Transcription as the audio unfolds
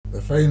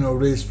The final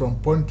race from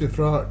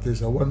Pontefract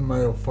is a 1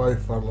 mile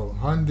 5 furlong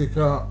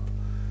handicap.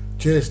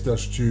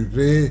 Chester's 2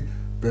 Grey,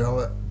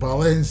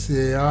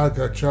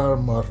 Balenciaga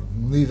Charmer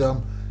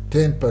Needham,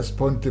 Tempest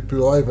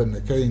Pontypool Ivan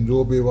the Kind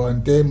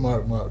Obi-Wan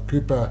Denmark Mark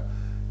Cooper,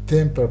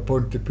 Temper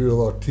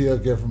Pontypool or Tear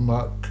Given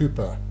Mark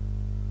Cooper.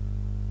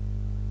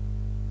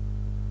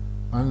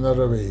 And they're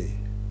away.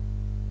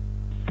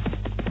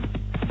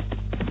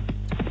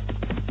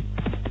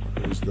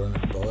 Who's going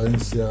at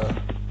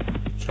Valencia?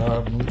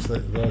 Charm looks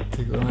like they'll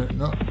take them out.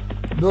 No,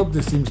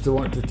 nobody seems to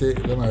want to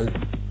take them out.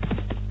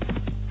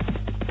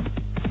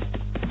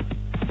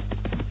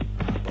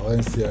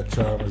 Valencia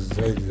Charm has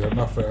decided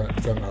enough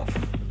is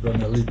enough. We're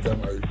going to lead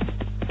them out.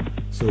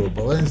 So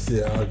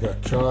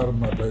Balenciaga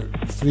Charm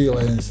about 3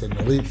 lengths in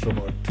the lead from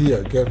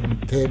Ortia Given,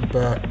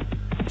 Temper,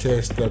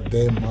 Chester,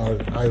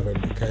 Denmark, Ivan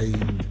the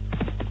Kind,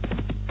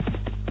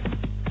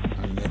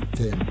 and the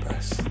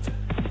Tempest.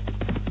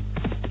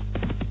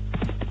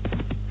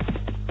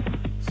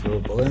 So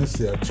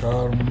Valencia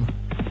Charm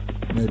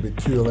maybe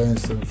 2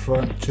 lengths in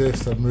front,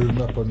 Chester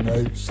moving up on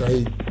the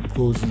outside,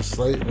 closing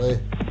slightly.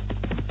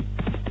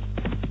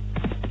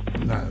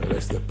 None of the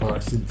rest of the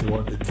pack seem to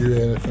want to do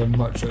anything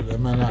much at the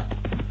minute.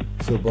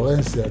 So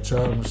Valencia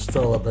Charm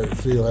still about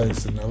 3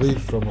 lengths in the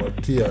lead from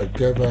Ortia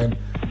Given,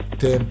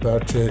 Temper,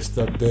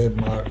 Chester,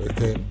 Denmark, the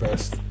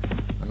Tempest,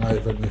 and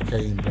Ivan the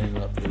Kind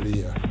bringing up the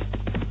rear.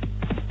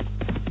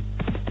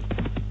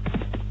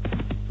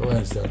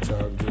 Valencia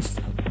Charm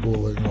just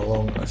bowling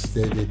along at a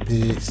steady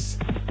pace.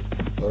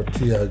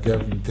 Ortia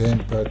Given,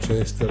 Temper,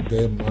 Chester,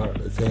 Denmark,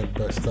 the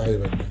Tempest,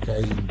 Ivan the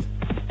Kind.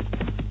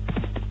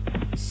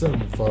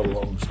 7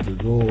 furlongs to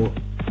go.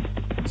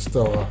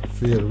 Still a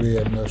fair way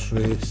in this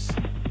race.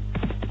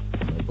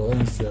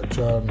 Valencia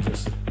Charm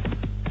just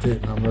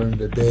taking them round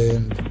the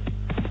bend.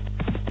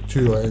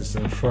 2 lengths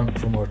in front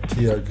from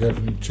Ortia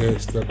Given,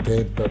 Chester,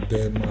 Temper,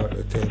 Denmark,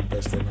 the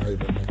Tempest and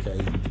Ivan the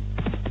Kind.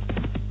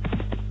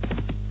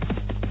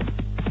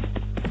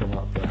 Come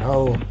up the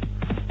hill.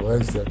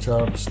 Valencia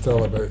Charm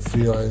still about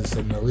 3 lengths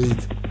in the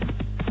lead.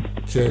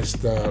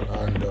 Chester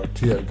and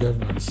Ortia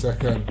Given in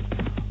second.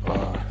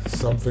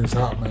 Something's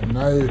happening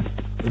now.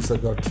 Looks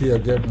like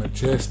Ortia Given and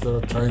Chester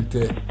are trying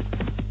to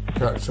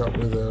catch up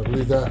with their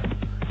leader.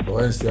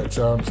 Valencia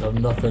Charms have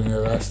nothing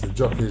of this. The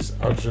jockey's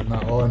urging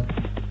that on,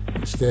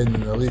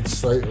 extending the lead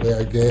slightly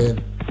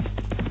again.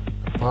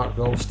 The pack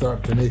all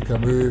start to make a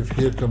move.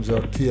 Here comes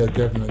Ortia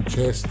Given and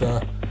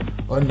Chester.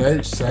 On the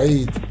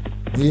outside,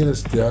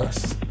 nearest to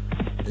us,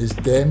 is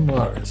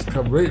Denmark. It's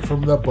come right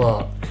from the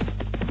back.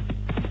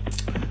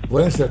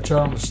 Valencia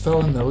Charm is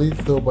still in the lead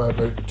though by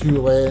about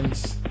 2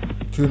 lengths.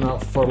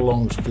 2.5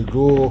 furlongs to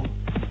go.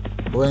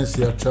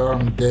 Valencia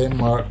Charm,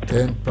 Denmark,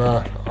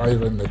 Temper,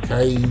 Ivan the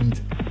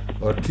Kind,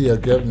 Ortia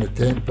Given, the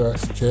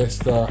Tempest,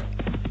 Chester.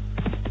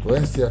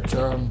 Valencia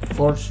Charm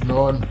forging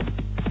on,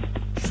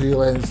 3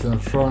 lengths in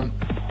front,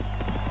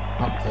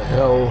 up the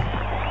hill.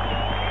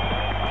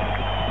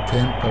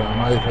 Temper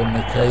and Ivan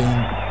the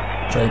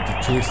Kind trying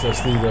to chase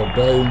this leader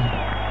down.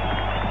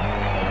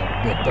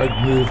 The big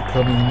move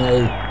coming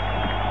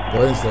now.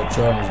 Valencia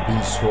Charm has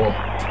been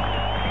swamped.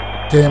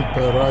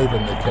 Temper,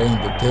 Ivan the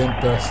Kind, the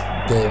Tempest,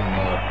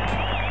 Denmark.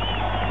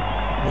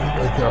 Look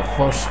like a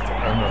first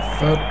and a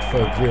third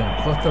for Graham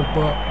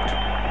Clutterbuck,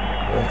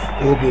 with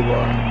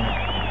Obi-Wan,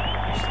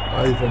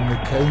 Ivan the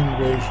Kind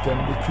wedged in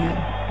between.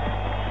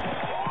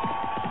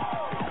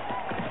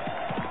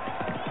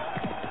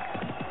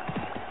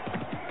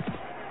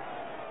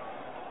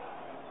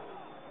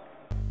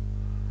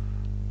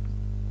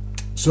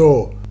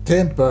 So,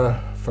 Temper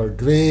for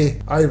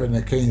Grey, Ivan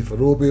the Kind for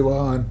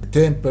Obi-Wan,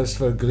 Tempest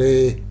for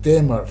Grey,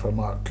 Denmark for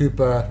Mark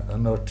Cooper,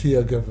 and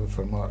Ortia Given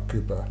for Mark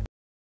Cooper.